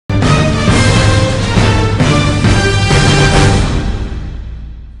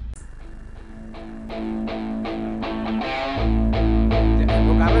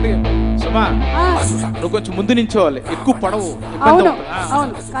సుమా నువ్వు కొంచెం ముందు నించోవాలి, ఎక్కువ పడవు. అవును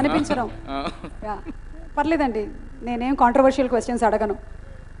అవును కనిపించడం. పర్లేదండి, నేనేం కాంట్రవర్షియల్ క్వశ్చన్స్ అడగను.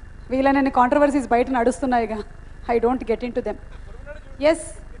 వీళ్ళని కాంట్రవర్సీస్ బయట నడుస్తున్నాయిగా, I don't get in to them. Yes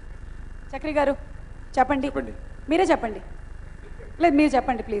Chakri గారు చెప్పండి, మీరే చెప్పండి. లేదు మీరు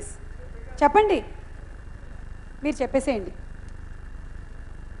చెప్పండి ప్లీజ్, చెప్పండి, మీరు చెప్పేసేయండి.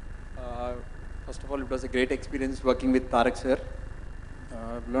 First of all, it was a great experience working with Tarak sir.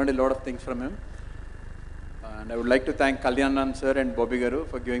 I've learned a lot of things from him. And I would like to thank Kalyanan sir and Bobby Garu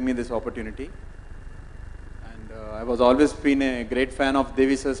for giving me this opportunity. And I was always been a great fan of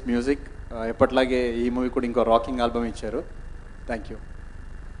Devi sir's music. Eppatlage ee movie kuda inko rocking album icharu. Thank you.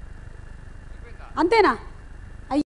 Antena